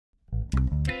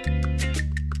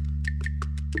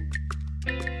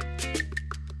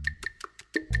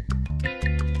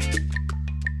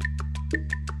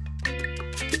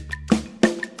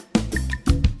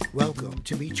Welcome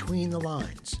to Between the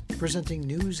Lines, presenting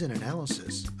news and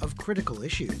analysis of critical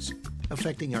issues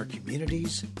affecting our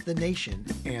communities, the nation,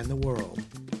 and the world.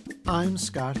 I'm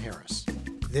Scott Harris.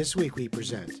 This week we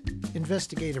present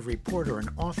investigative reporter and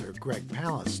author Greg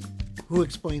Palast, who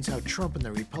explains how Trump and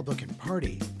the Republican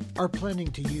Party are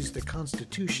planning to use the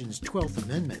Constitution's 12th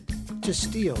Amendment to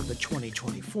steal the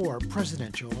 2024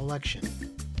 presidential election.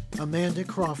 Amanda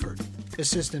Crawford,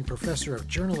 assistant professor of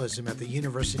journalism at the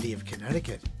University of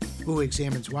Connecticut, who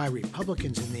examines why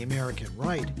Republicans in the American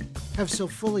right have so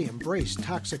fully embraced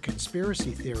toxic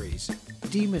conspiracy theories,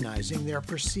 demonizing their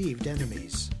perceived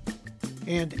enemies.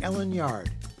 And Ellen Yard,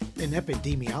 an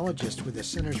epidemiologist with the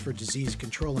Centers for Disease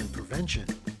Control and Prevention,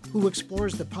 who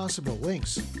explores the possible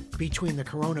links between the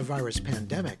coronavirus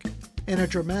pandemic and a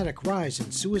dramatic rise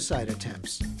in suicide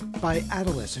attempts by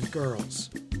adolescent girls.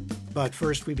 But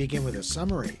first, we begin with a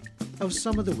summary of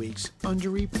some of the week's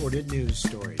underreported news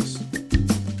stories.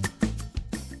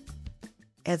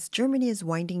 As Germany is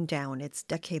winding down its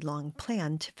decade-long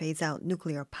plan to phase out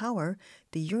nuclear power,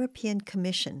 the European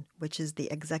Commission, which is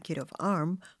the executive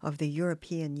arm of the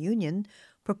European Union,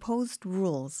 proposed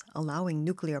rules allowing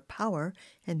nuclear power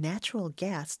and natural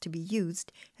gas to be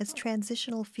used as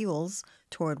transitional fuels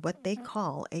toward what they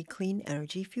call a clean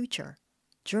energy future.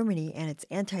 Germany and its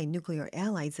anti-nuclear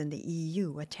allies in the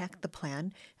EU attacked the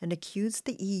plan and accused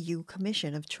the EU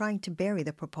Commission of trying to bury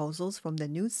the proposals from the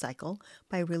news cycle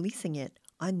by releasing it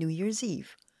on New Year's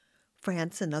Eve.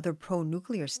 France and other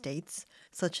pro-nuclear states,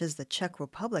 such as the Czech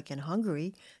Republic and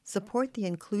Hungary, support the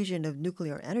inclusion of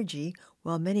nuclear energy,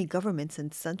 while many governments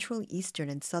in Central, Eastern,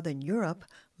 and Southern Europe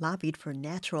lobbied for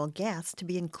natural gas to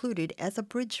be included as a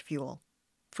bridge fuel.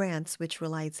 France, which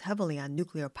relies heavily on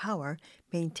nuclear power,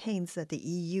 maintains that the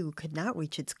EU could not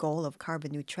reach its goal of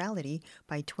carbon neutrality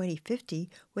by 2050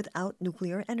 without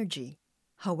nuclear energy.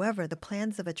 However, the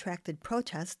plans have attracted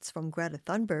protests from Greta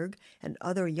Thunberg and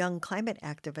other young climate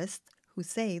activists who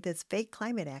say this fake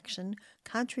climate action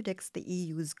contradicts the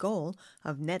EU's goal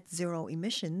of net zero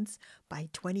emissions by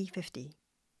 2050.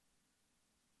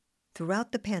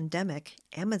 Throughout the pandemic,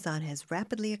 Amazon has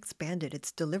rapidly expanded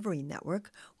its delivery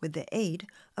network with the aid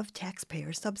of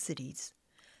taxpayer subsidies.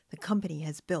 The company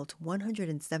has built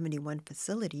 171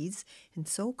 facilities in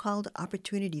so-called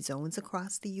opportunity zones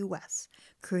across the U.S.,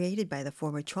 created by the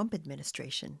former Trump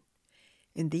administration.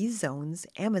 In these zones,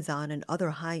 Amazon and other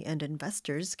high-end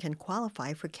investors can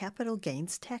qualify for capital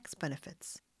gains tax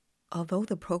benefits. Although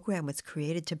the program was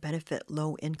created to benefit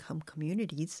low-income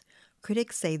communities,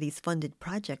 critics say these funded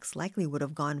projects likely would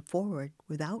have gone forward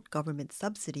without government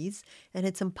subsidies, and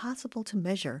it's impossible to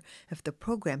measure if the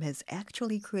program has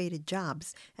actually created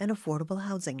jobs and affordable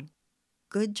housing.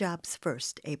 Good Jobs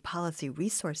First, a policy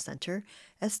resource center,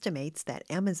 estimates that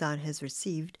Amazon has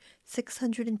received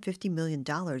 $650 million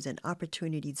in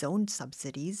Opportunity Zone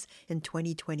subsidies in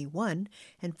 2021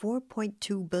 and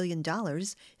 $4.2 billion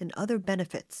in other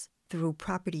benefits through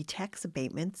property tax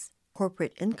abatements,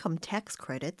 corporate income tax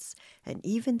credits, and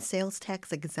even sales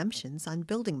tax exemptions on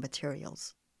building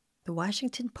materials. The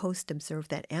Washington Post observed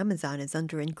that Amazon is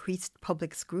under increased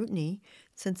public scrutiny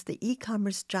since the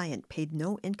e-commerce giant paid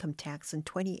no income tax in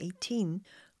 2018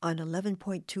 on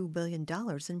 $11.2 billion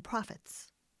in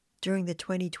profits. During the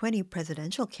 2020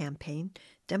 presidential campaign,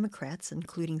 Democrats,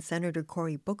 including Senator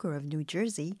Cory Booker of New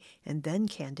Jersey and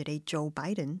then-candidate Joe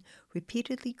Biden,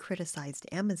 repeatedly criticized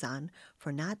Amazon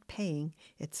for not paying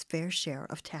its fair share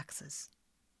of taxes.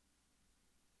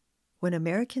 When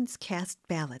Americans cast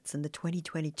ballots in the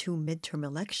 2022 midterm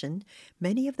election,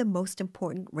 many of the most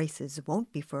important races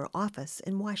won't be for office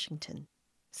in Washington.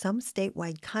 Some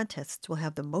statewide contests will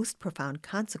have the most profound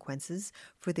consequences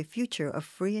for the future of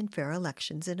free and fair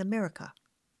elections in America.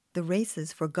 The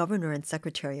races for governor and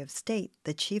secretary of state,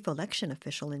 the chief election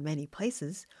official in many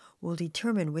places, will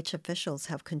determine which officials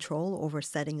have control over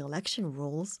setting election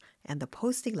rules and the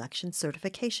post-election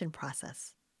certification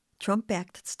process.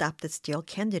 Trump-backed Stop the Steal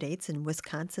candidates in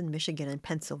Wisconsin, Michigan, and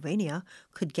Pennsylvania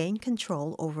could gain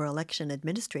control over election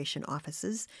administration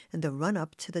offices in the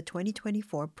run-up to the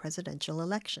 2024 presidential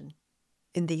election.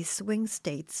 In these swing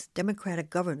states,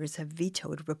 Democratic governors have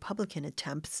vetoed Republican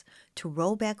attempts to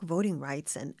roll back voting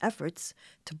rights and efforts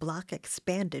to block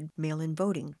expanded mail-in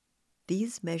voting.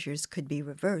 These measures could be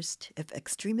reversed if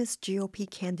extremist GOP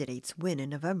candidates win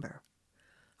in November.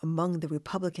 Among the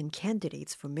Republican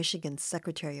candidates for Michigan's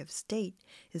Secretary of State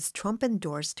is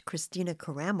Trump-endorsed Christina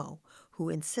Caramo, who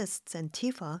insists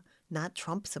Antifa not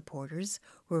Trump supporters,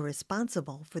 were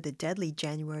responsible for the deadly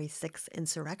January 6th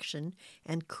insurrection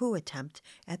and coup attempt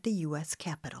at the U.S.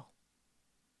 Capitol.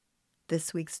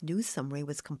 This week's news summary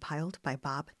was compiled by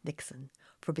Bob Nixon.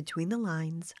 For Between the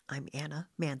Lines, I'm Anna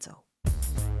Manzo.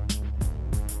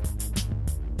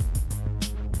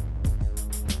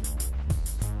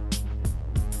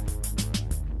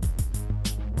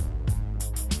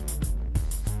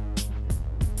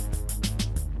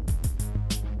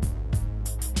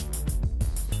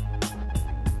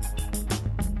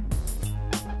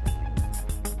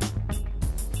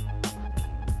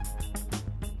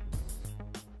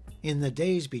 In the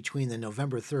days between the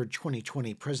November 3,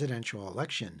 2020 presidential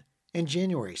election and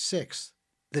January 6th,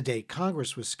 the day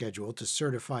Congress was scheduled to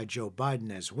certify Joe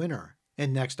Biden as winner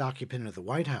and next occupant of the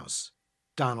White House,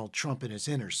 Donald Trump and his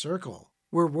inner circle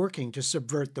were working to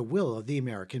subvert the will of the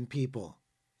American people.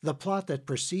 The plot that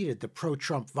preceded the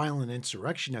pro-Trump violent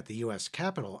insurrection at the U.S.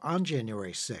 Capitol on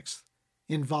January 6th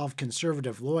involved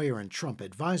conservative lawyer and Trump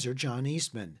advisor John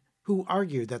Eastman, who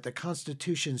argued that the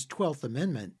Constitution's 12th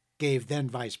Amendment gave then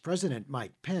Vice President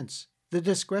Mike Pence the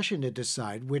discretion to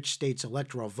decide which states'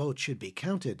 electoral votes should be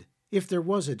counted if there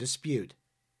was a dispute.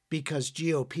 Because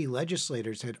GOP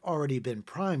legislators had already been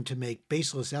primed to make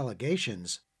baseless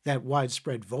allegations that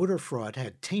widespread voter fraud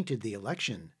had tainted the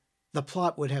election, the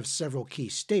plot would have several key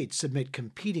states submit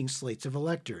competing slates of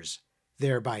electors,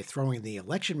 thereby throwing the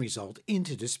election result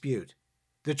into dispute.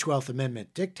 The 12th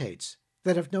Amendment dictates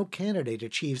that if no candidate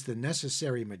achieves the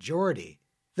necessary majority,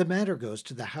 the matter goes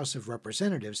to the House of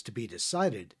Representatives to be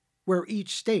decided, where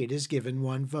each state is given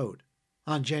one vote.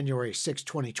 On January 6,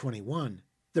 2021,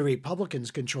 the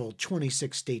Republicans controlled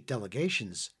 26 state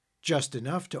delegations, just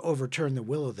enough to overturn the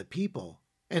will of the people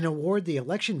and award the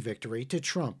election victory to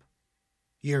Trump.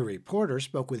 Your reporter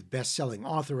spoke with best-selling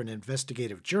author and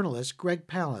investigative journalist Greg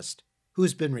Palast,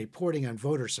 who's been reporting on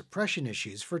voter suppression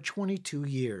issues for 22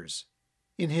 years.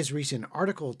 In his recent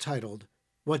article titled,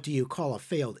 "What Do You Call a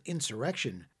Failed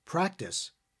Insurrection?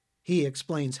 Practice?" he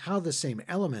explains how the same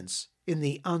elements in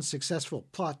the unsuccessful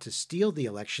plot to steal the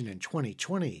election in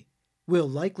 2020 will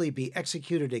likely be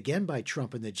executed again by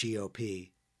Trump and the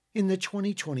GOP in the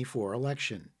 2024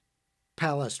 election.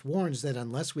 Palast warns that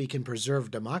unless we can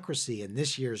preserve democracy in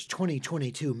this year's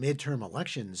 2022 midterm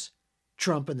elections,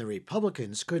 Trump and the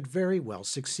Republicans could very well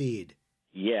succeed.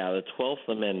 Yeah, the 12th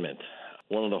Amendment,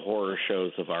 one of the horror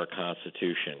shows of our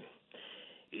Constitution.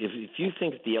 If you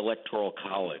think the Electoral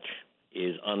College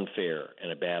is unfair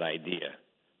and a bad idea,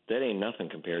 that ain't nothing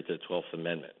compared to the 12th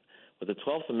Amendment. What the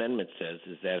 12th Amendment says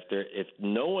is that if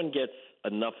no one gets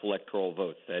enough electoral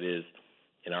votes, that is,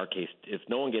 in our case, if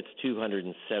no one gets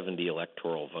 270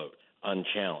 electoral votes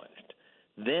unchallenged,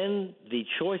 then the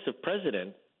choice of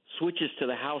president switches to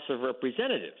the House of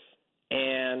Representatives.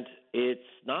 And it's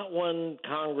not one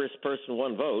congressperson,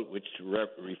 one vote, which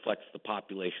reflects the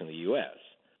population of the U.S.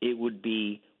 It would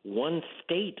be one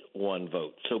state, one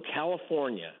vote. So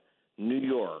California, New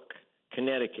York,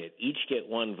 Connecticut each get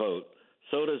one vote.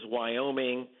 So does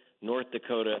Wyoming, North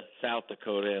Dakota, South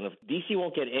Dakota, and if D.C.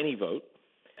 won't get any vote.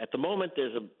 At the moment,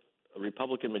 there's a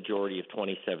Republican majority of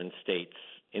 27 states,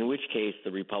 in which case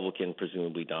the Republican,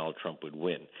 presumably Donald Trump, would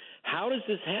win. How does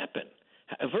this happen?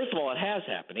 First of all, it has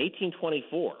happened.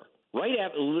 1824,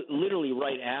 literally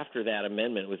right after that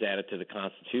amendment was added to the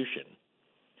Constitution,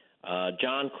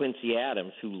 John Quincy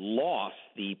Adams, who lost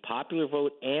the popular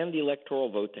vote and the electoral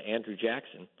vote to Andrew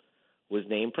Jackson, was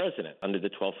named president under the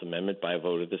 12th Amendment by a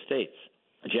vote of the states.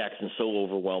 Jackson so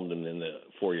overwhelmed him in the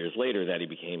 4 years later that he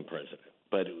became president.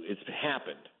 But it's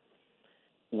happened.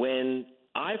 When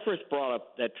I first brought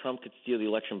up that Trump could steal the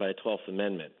election by the 12th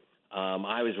Amendment,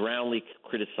 I was roundly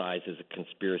criticized as a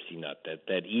conspiracy nut,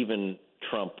 that even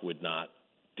Trump would not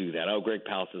do that. Oh, Greg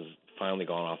Palast has finally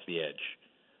gone off the edge.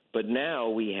 But now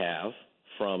we have,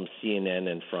 from CNN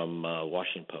and from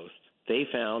Washington Post, they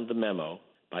found the memo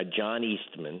by John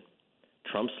Eastman,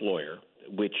 Trump's lawyer,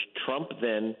 which Trump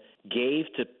then gave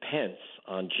to Pence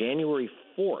on January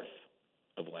 4th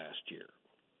of last year,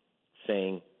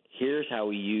 saying, here's how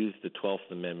we use the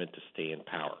 12th Amendment to stay in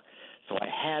power. So I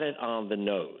had it on the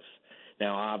nose.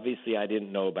 Now, obviously, I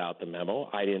didn't know about the memo.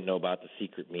 I didn't know about the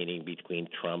secret meeting between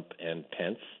Trump and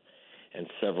Pence and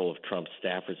several of Trump's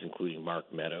staffers, including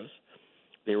Mark Meadows.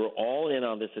 They were all in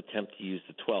on this attempt to use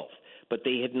the 12th, but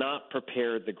they had not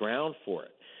prepared the ground for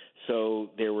it. So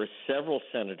there were several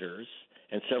senators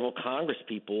and several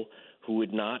congresspeople who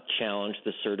would not challenge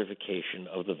the certification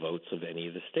of the votes of any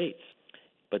of the states.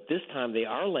 But this time they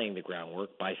are laying the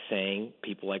groundwork by saying,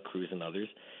 people like Cruz and others,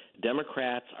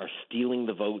 Democrats are stealing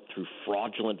the vote through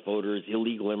fraudulent voters,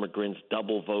 illegal immigrants,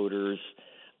 double voters,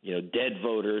 dead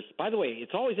voters. By the way,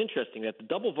 it's always interesting that the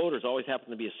double voters always happen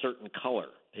to be a certain color.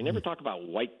 They never talk about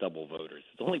white double voters.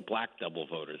 It's only black double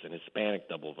voters and Hispanic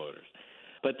double voters.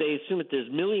 But they assume that there's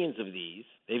millions of these.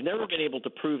 They've never been able to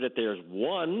prove that there's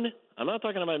one. I'm not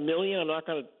talking about a million. I'm not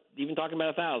going to even talking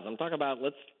about 1,000. I'm talking about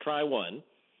let's try one.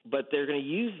 But they're going to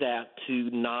use that to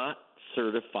not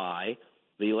certify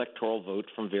the electoral vote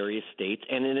from various states.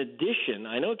 And in addition,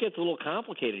 I know it gets a little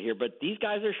complicated here, but these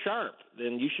guys are sharp.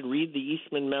 And you should read the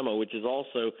Eastman memo, which is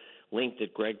also linked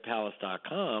at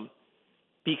gregpalast.com,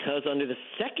 because under the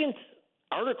second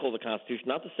article of the Constitution,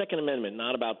 not the Second Amendment,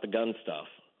 not about the gun stuff,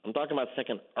 I'm talking about the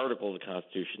second article of the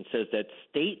Constitution, says that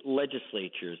state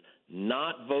legislatures,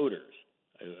 not voters,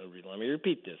 let me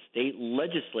repeat this, state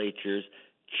legislatures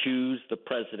choose the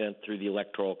president through the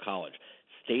Electoral College.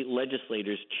 State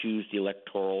legislators choose the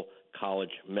Electoral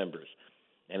College members.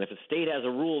 And if a state has a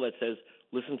rule that says,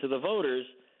 listen to the voters,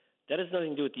 that has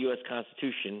nothing to do with the U.S.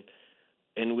 Constitution,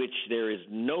 in which there is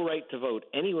no right to vote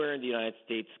anywhere in the United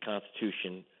States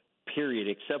Constitution, period,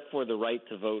 except for the right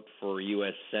to vote for a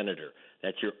U.S. senator.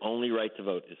 That's your only right to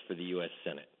vote is for the U.S.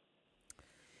 Senate.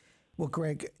 Well,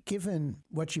 Greg, given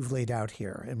what you've laid out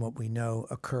here and what we know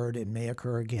occurred and may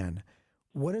occur again,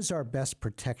 what is our best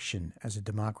protection as a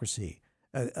democracy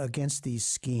against these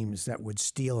schemes that would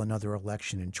steal another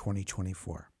election in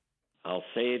 2024? I'll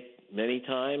say it many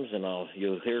times, and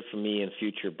you'll hear from me in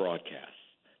future broadcasts.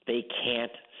 They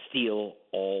can't steal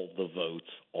all the votes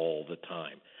all the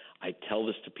time. I tell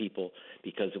this to people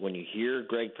because when you hear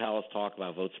Greg Palast talk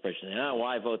about vote suppression,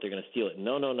 why vote? They're going to steal it.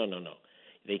 No.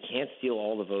 They can't steal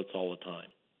all the votes all the time.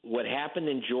 What happened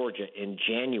in Georgia in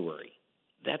January,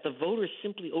 that the voters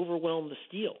simply overwhelmed the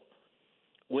steal.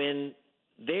 When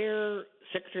their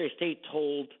Secretary of State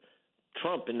told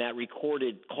Trump in that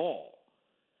recorded call,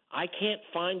 I can't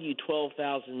find you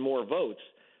 12,000 more votes.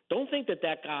 Don't think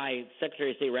that guy,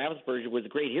 Secretary of State Raffensperger, was a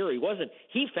great hero. He wasn't.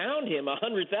 He found him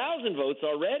 100,000 votes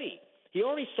already. He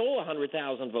already stole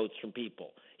 100,000 votes from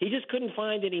people. He just couldn't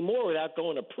find any more without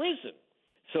going to prison.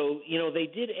 So, they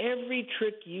did every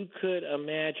trick you could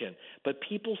imagine, but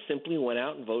people simply went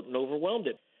out and voted and overwhelmed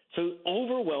it. So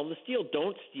overwhelm the steal.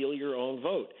 Don't steal your own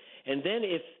vote. And then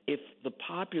if the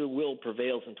popular will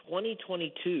prevails in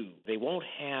 2022, they won't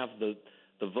have the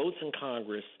votes in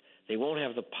Congress. They won't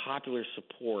have the popular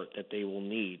support that they will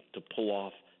need to pull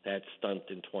off that stunt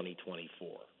in 2024.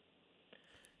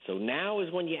 So now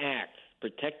is when you act.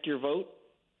 Protect your vote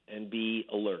and be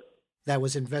alert. That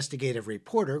was investigative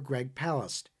reporter Greg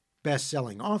Palast,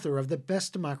 best-selling author of The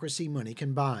Best Democracy Money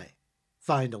Can Buy.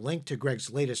 Find a link to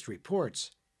Greg's latest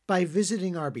reports by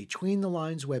visiting our Between the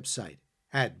Lines website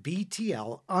at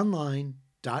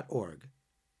btlonline.org.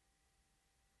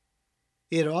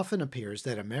 It often appears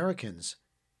that Americans,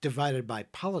 divided by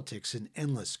politics and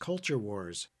endless culture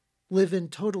wars, live in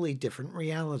totally different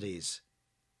realities.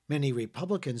 Many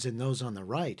Republicans and those on the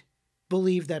right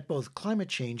believe that both climate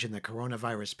change and the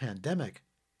coronavirus pandemic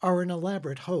are an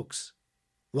elaborate hoax.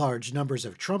 Large numbers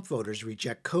of Trump voters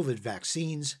reject COVID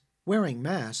vaccines, wearing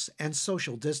masks, and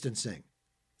social distancing.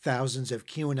 Thousands of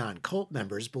QAnon cult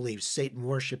members believe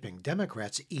Satan-worshipping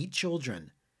Democrats eat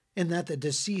children, and that the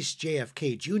deceased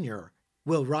JFK Jr.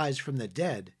 will rise from the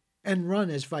dead and run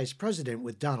as vice president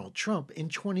with Donald Trump in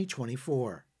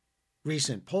 2024.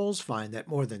 Recent polls find that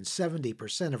more than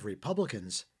 70% of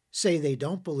Republicans say they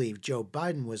don't believe Joe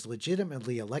Biden was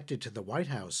legitimately elected to the White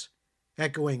House,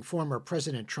 echoing former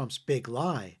President Trump's big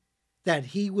lie that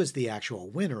he was the actual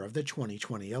winner of the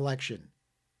 2020 election.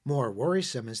 More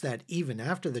worrisome is that even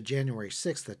after the January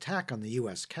 6th attack on the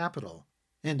U.S. Capitol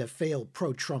and a failed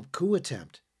pro-Trump coup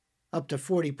attempt, up to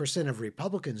 40% of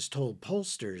Republicans told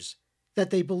pollsters that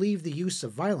they believe the use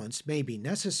of violence may be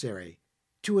necessary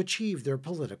to achieve their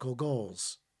political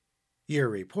goals. Your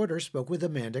reporter spoke with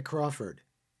Amanda Crawford,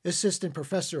 assistant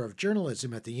professor of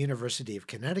journalism at the University of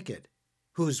Connecticut,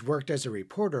 who's worked as a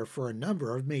reporter for a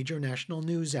number of major national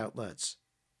news outlets.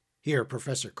 Here,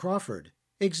 Professor Crawford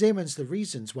examines the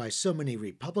reasons why so many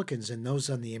Republicans and those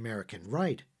on the American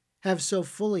right have so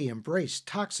fully embraced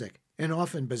toxic and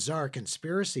often bizarre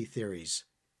conspiracy theories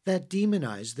that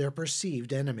demonize their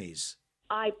perceived enemies.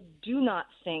 I do not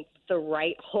think the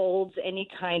right holds any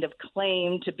kind of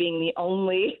claim to being the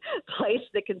only place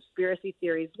that conspiracy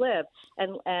theories live.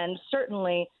 And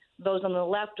certainly those on the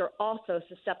left are also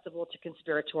susceptible to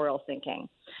conspiratorial thinking.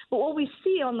 But what we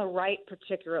see on the right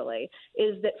particularly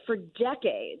is that for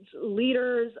decades,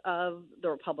 leaders of the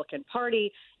Republican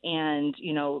Party and,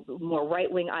 more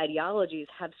right-wing ideologies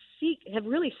have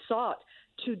really sought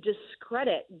to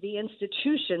discredit the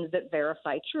institutions that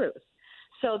verify truth.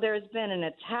 So there's been an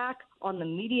attack on the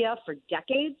media for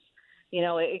decades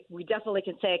We definitely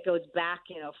can say it goes back,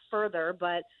 further,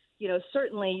 but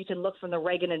certainly you can look from the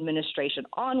Reagan administration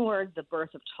onward, the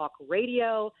birth of talk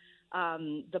radio,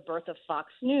 the birth of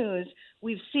Fox News.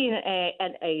 We've seen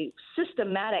a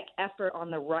systematic effort on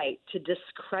the right to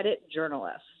discredit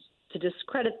journalists, to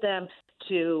discredit them,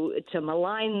 to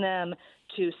malign them,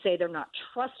 to say they're not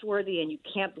trustworthy and you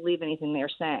can't believe anything they're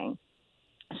saying.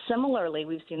 Similarly,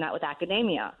 we've seen that with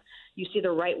academia. You see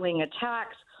the right-wing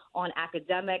attacks on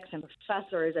academics and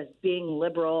professors as being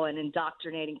liberal and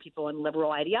indoctrinating people in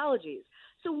liberal ideologies.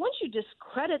 So once you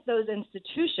discredit those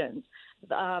institutions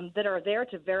that are there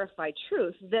to verify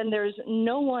truth, then there's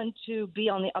no one to be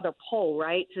on the other pole,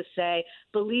 right, to say,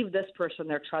 believe this person,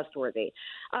 they're trustworthy.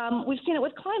 We've seen it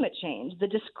with climate change, the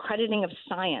discrediting of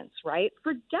science, right,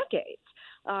 for decades.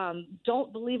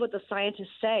 Don't believe what the scientists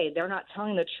say. They're not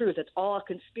telling the truth. It's all a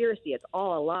conspiracy. It's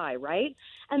all a lie, right?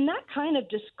 And that kind of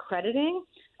discrediting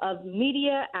of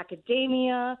media,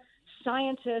 academia,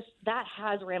 scientists, that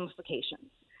has ramifications.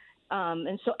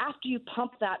 And so after you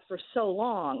pump that for so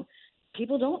long,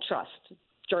 people don't trust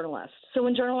journalists. So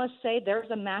when journalists say there's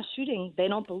a mass shooting, they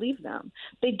don't believe them.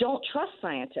 They don't trust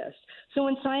scientists. So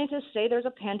when scientists say there's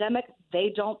a pandemic,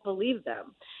 they don't believe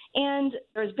them. And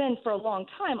there's been for a long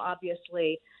time,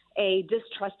 obviously, a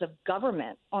distrust of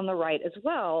government on the right as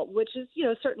well, which is,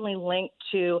 certainly linked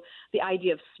to the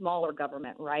idea of smaller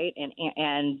government, right?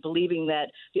 And believing that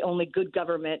the only good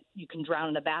government you can drown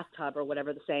in a bathtub or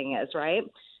whatever the saying is, right?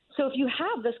 So if you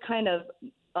have this kind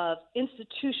of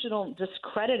institutional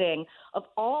discrediting of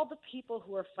all the people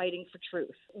who are fighting for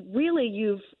truth, really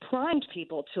you've primed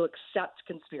people to accept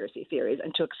conspiracy theories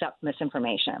and to accept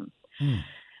misinformation.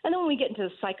 And then when we get into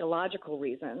the psychological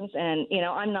reasons, and,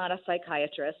 I'm not a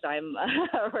psychiatrist, I'm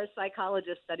or a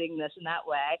psychologist studying this in that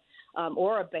way,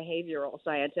 or a behavioral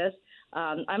scientist.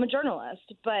 I'm a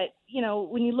journalist. But,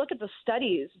 when you look at the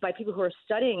studies by people who are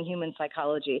studying human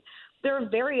psychology, there are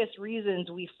various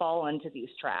reasons we fall into these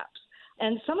traps.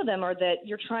 And some of them are that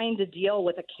you're trying to deal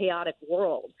with a chaotic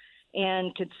world.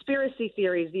 And conspiracy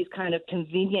theories, these kind of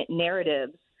convenient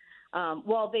narratives,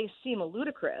 while they seem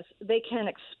ludicrous, they can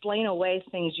explain away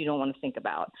things you don't want to think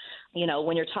about.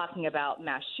 When you're talking about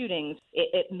mass shootings,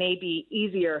 it may be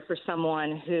easier for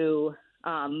someone who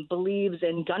believes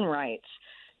in gun rights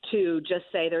to just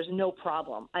say there's no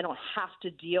problem. I don't have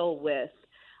to deal with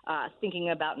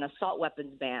thinking about an assault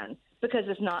weapons ban because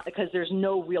there's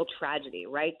no real tragedy,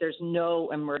 right? There's no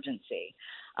emergency.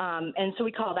 And so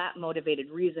we call that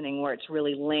motivated reasoning, where it's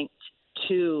really linked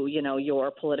to,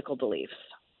 your political beliefs.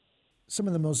 Some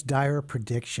of the most dire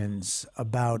predictions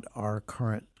about our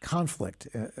current conflict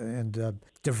and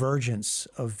divergence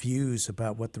of views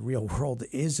about what the real world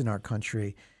is in our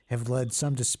country have led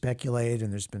some to speculate,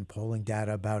 and there's been polling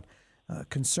data about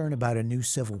concern about a new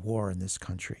civil war in this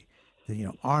country,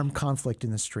 armed conflict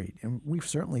in the street. And we've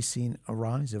certainly seen a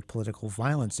rise of political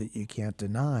violence that you can't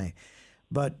deny.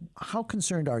 But how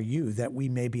concerned are you that we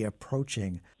may be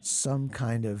approaching some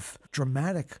kind of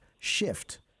dramatic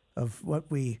shift of what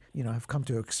we, have come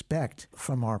to expect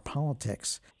from our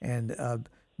politics, and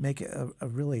make a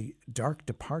really dark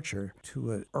departure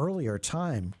to an earlier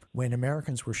time when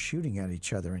Americans were shooting at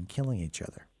each other and killing each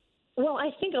other? Well,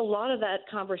 I think a lot of that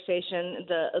conversation,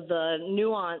 the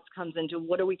nuance comes into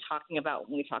what are we talking about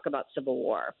when we talk about civil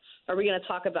war? Are we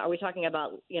talking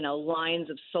about, lines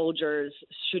of soldiers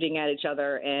shooting at each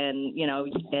other in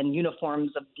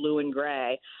uniforms of blue and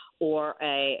gray, or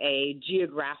a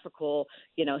geographial,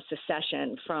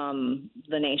 secession from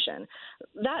the nation?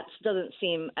 That doesn't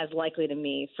seem as likely to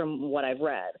me from what I've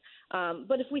read.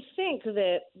 But if we think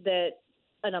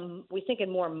we think in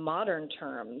more modern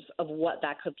terms of what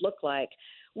that could look like,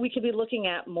 we could be looking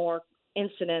at more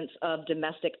incidents of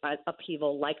domestic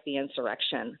upheaval, like the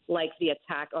insurrection, like the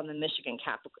attack on the Michigan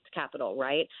Capitol,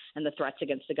 right, and the threats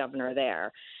against the governor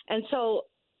there. And so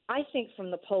I think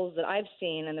from the polls that I've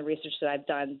seen and the research that I've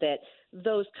done, that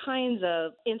those kinds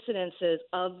of incidences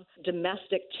of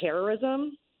domestic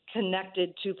terrorism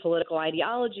connected to political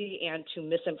ideology and to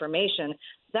misinformation,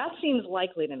 that seems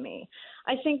likely to me.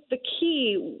 I think the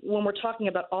key when we're talking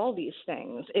about all these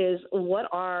things is what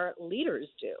our leaders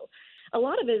do. A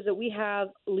lot of it is that we have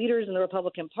leaders in the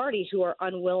Republican Party who are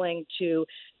unwilling to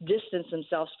distance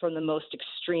themselves from the most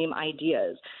extreme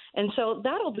ideas. And so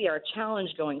that'll be our challenge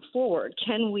going forward.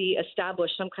 Can we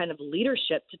establish some kind of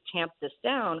leadership to tamp this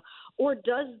down? Or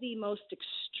does the most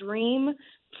extreme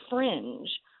fringe,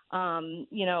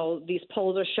 these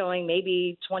polls are showing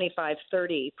maybe 25,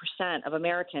 30% of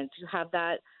Americans who have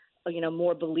that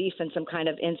more belief in some kind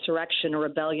of insurrection or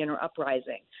rebellion or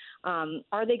uprising?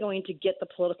 Are they going to get the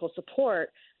political support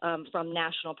from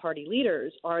national party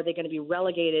leaders? Are they going to be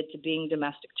relegated to being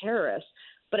domestic terrorists?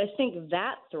 But I think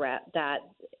that threat, that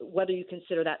whether you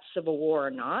consider that civil war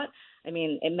or not, it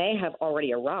may have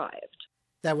already arrived.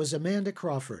 That was Amanda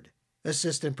Crawford,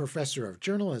 Assistant Professor of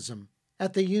Journalism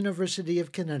at the University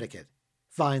of Connecticut.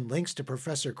 Find links to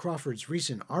Professor Crawford's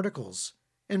recent articles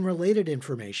and related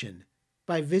information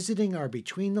by visiting our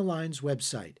Between the Lines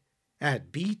website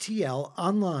at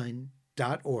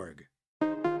btlonline.org.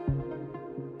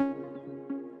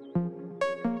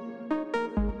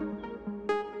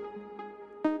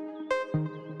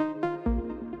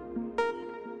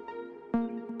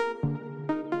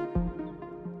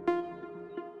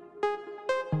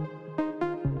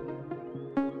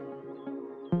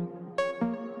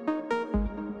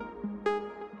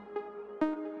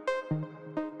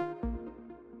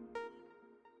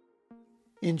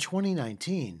 In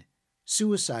 2019,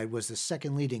 suicide was the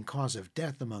second leading cause of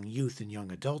death among youth and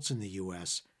young adults in the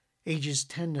U.S., ages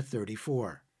 10 to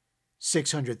 34.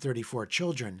 634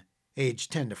 children,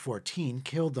 aged 10 to 14,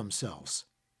 killed themselves,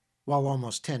 while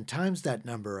almost 10 times that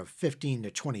number of 15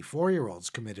 to 24-year-olds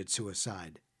committed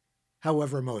suicide.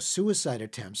 However, most suicide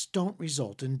attempts don't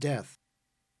result in death.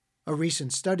 A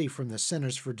recent study from the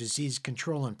Centers for Disease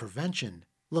Control and Prevention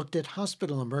looked at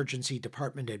hospital emergency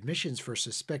department admissions for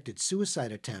suspected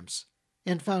suicide attempts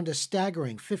and found a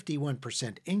staggering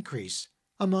 51% increase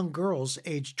among girls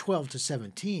aged 12 to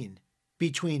 17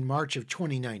 between March of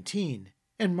 2019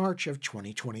 and March of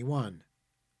 2021.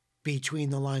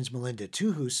 Between the Lines' Melinda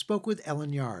Tuhu spoke with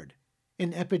Ellen Yard,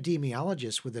 an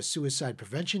epidemiologist with a suicide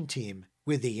prevention team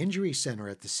with the Injury Center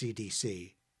at the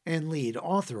CDC and lead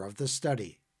author of the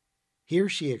study. Here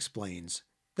she explains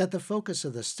that the focus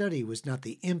of the study was not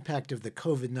the impact of the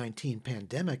COVID-19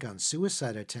 pandemic on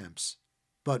suicide attempts,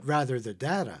 but rather the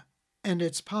data and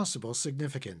its possible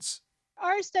significance.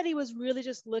 Our study was really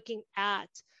just looking at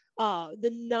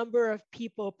the number of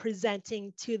people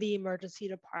presenting to the emergency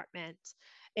department.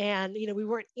 And, we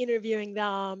weren't interviewing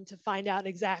them to find out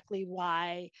exactly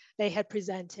why they had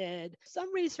presented.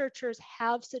 Some researchers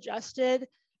have suggested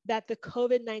that the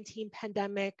COVID-19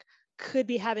 pandemic could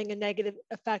be having a negative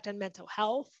effect on mental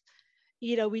health.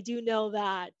 We do know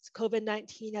that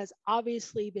COVID-19 has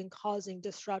obviously been causing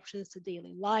disruptions to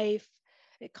daily life.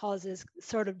 It causes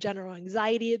sort of general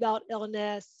anxiety about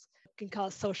illness. It can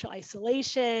cause social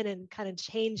isolation and kind of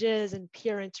changes in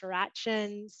peer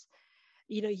interactions.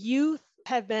 Youth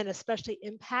have been especially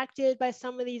impacted by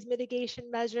some of these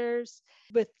mitigation measures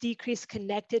with decreased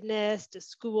connectedness to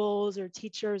schools or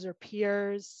teachers or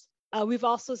peers. We've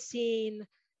also seen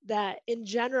that in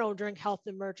general during health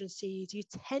emergencies, you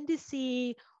tend to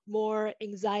see more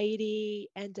anxiety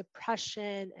and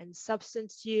depression and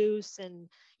substance use and,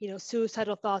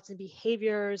 suicidal thoughts and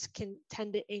behaviors can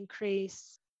tend to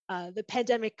increase. The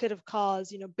pandemic could have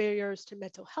caused, barriers to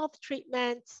mental health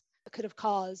treatment. It could have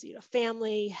caused,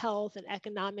 family, health, and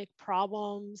economic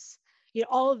problems.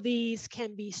 All of these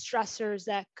can be stressors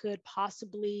that could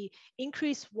possibly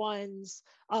increase one's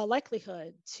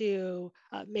likelihood to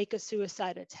make a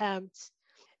suicide attempt.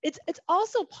 It's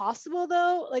also possible,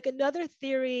 though, like another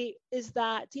theory is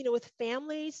that, with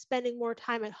families spending more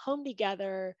time at home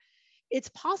together, it's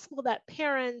possible that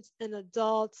parents and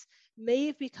adults may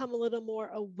have become a little more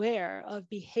aware of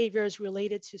behaviors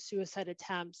related to suicide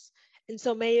attempts, and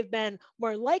so may have been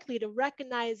more likely to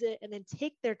recognize it and then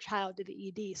take their child to the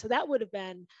ED. So that would have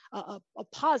been a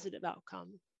positive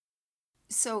outcome.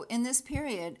 So in this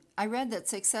period, I read that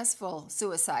successful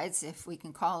suicides, if we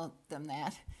can call them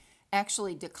that,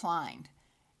 actually declined.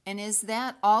 And is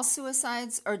that all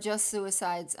suicides or just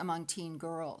suicides among teen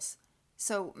girls?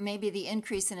 So maybe the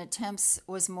increase in attempts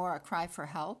was more a cry for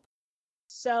help?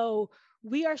 So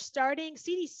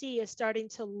CDC is starting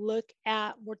to look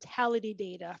at mortality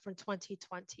data from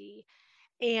 2020.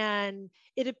 And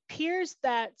it appears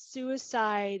that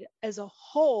suicide as a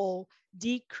whole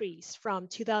decreased from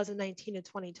 2019 to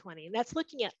 2020. And that's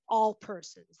looking at all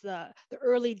persons. The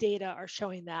early data are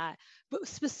showing that. But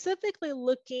specifically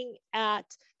looking at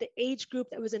the age group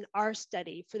that was in our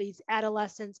study for these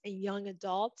adolescents and young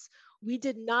adults, we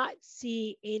did not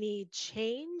see any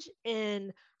change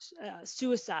in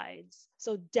suicides,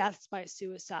 so deaths by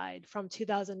suicide from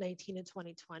 2019 to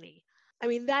 2020.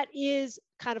 That is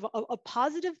kind of a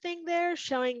positive thing there,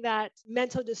 showing that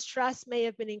mental distress may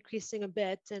have been increasing a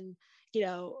bit. And,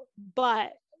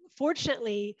 but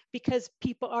fortunately, because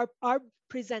people are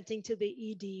presenting to the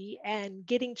ED and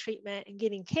getting treatment and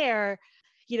getting care,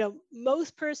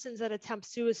 most persons that attempt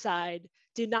suicide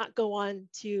do not go on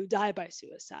to die by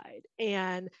suicide.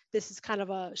 And this is kind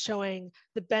of showing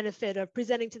the benefit of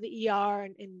presenting to the ER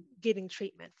and getting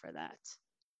treatment for that.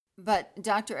 But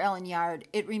Dr. Ellen Yard,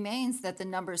 it remains that the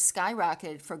numbers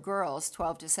skyrocketed for girls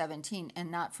 12 to 17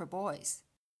 and not for boys.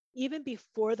 Even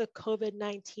before the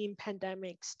COVID-19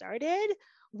 pandemic started,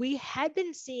 we had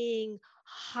been seeing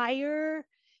higher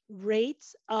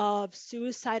rates of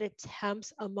suicide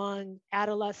attempts among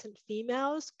adolescent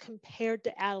females compared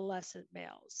to adolescent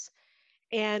males.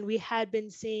 And we had been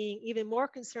seeing, even more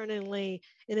concerningly,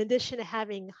 in addition to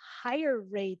having higher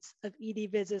rates of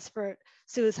ED visits for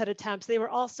suicide attempts, they were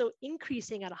also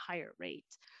increasing at a higher rate.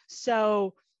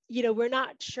 So, we're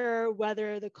not sure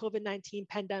whether the COVID-19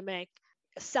 pandemic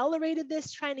accelerated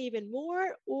this trend even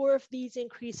more, or if these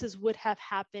increases would have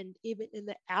happened even in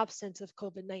the absence of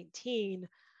COVID-19.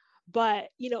 But,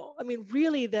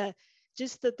 really the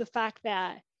fact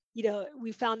that,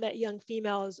 we found that young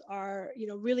females are,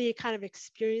 really kind of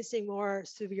experiencing more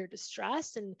severe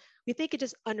distress. And we think it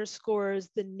just underscores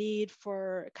the need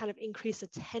for kind of increased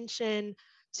attention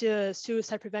to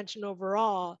suicide prevention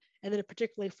overall, and then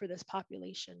particularly for this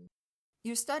population.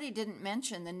 Your study didn't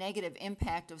mention the negative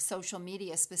impact of social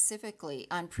media specifically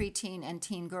on preteen and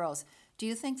teen girls. Do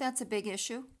you think that's a big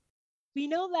issue? We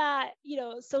know that,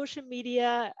 social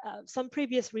media, some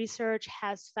previous research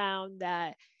has found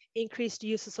that increased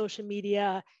use of social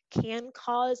media can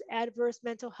cause adverse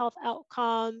mental health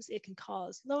outcomes. It can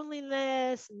cause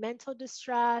loneliness, mental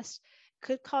distress,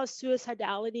 could cause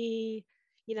suicidality,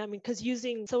 because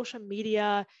using social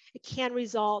media, it can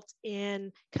result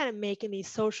in kind of making these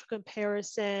social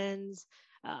comparisons.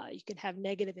 You can have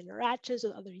negative interactions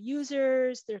with other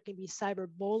users. There can be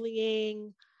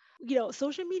cyberbullying.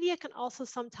 Social media can also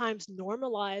sometimes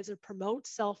normalize or promote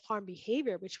self-harm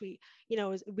behavior, which we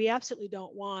absolutely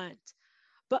don't want.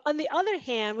 But on the other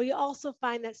hand, we also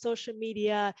find that social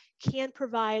media can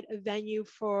provide a venue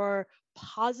for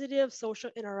positive social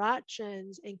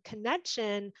interactions and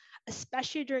connection,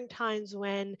 especially during times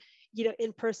when,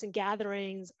 in-person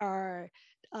gatherings are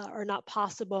not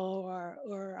possible or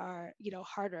are,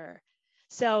 harder.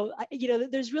 So,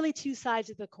 there's really two sides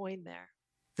of the coin there.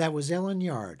 That was Ellen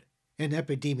Yard, an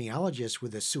epidemiologist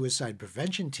with the suicide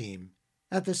prevention team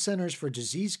at the Centers for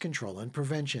Disease Control and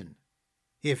Prevention.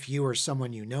 If you or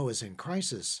someone you know is in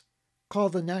crisis, call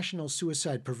the National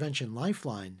Suicide Prevention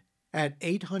Lifeline at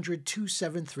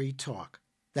 800-273-TALK.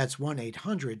 That's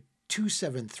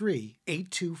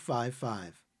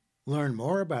 1-800-273-8255. Learn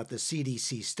more about the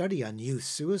CDC study on youth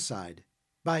suicide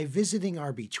by visiting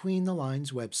our Between the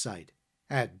Lines website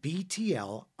at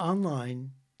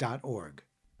btlonline.org.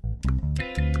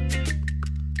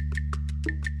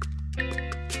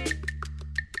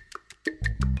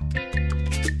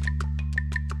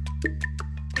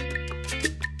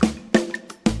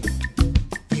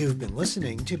 You've been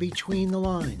listening to Between the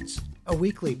Lines, a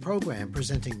weekly program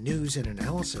presenting news and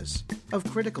analysis of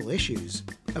critical issues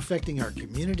affecting our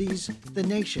communities, the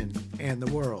nation, and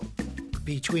the world.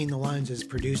 Between the Lines is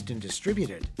produced and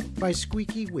distributed by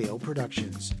Squeaky Wheel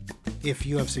Productions. If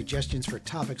you have suggestions for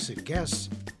topics and guests,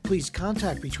 please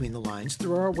contact Between the Lines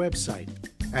through our website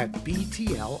at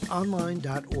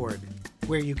btlonline.org,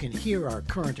 where you can hear our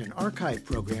current and archive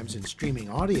programs in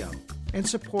streaming audio and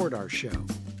support our show.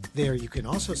 There you can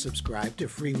also subscribe to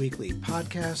free weekly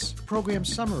podcasts, program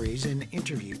summaries, and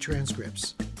interview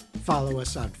transcripts. Follow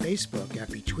us on Facebook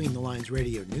at Between the Lines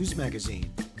Radio News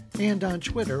Magazine and on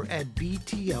Twitter at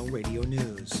BTL Radio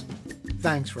News.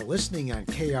 Thanks for listening on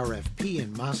KRFP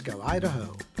in Moscow,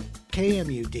 Idaho,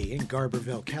 KMUD in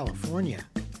Garberville, California,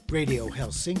 Radio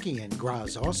Helsinki in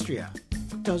Graz, Austria,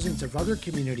 dozens of other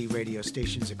community radio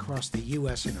stations across the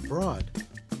U.S. and abroad,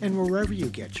 and wherever you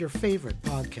get your favorite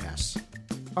podcasts.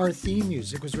 Our theme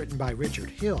music was written by Richard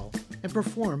Hill and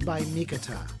performed by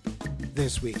Mikata.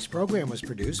 This week's program was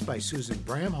produced by Susan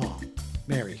Bramhall,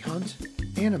 Mary Hunt,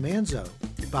 Anna Manzo,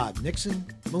 Bob Nixon,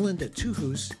 Melinda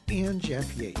Tuhus, and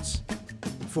Jeff Yates.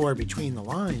 For Between the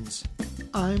Lines,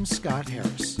 I'm Scott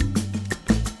Harris.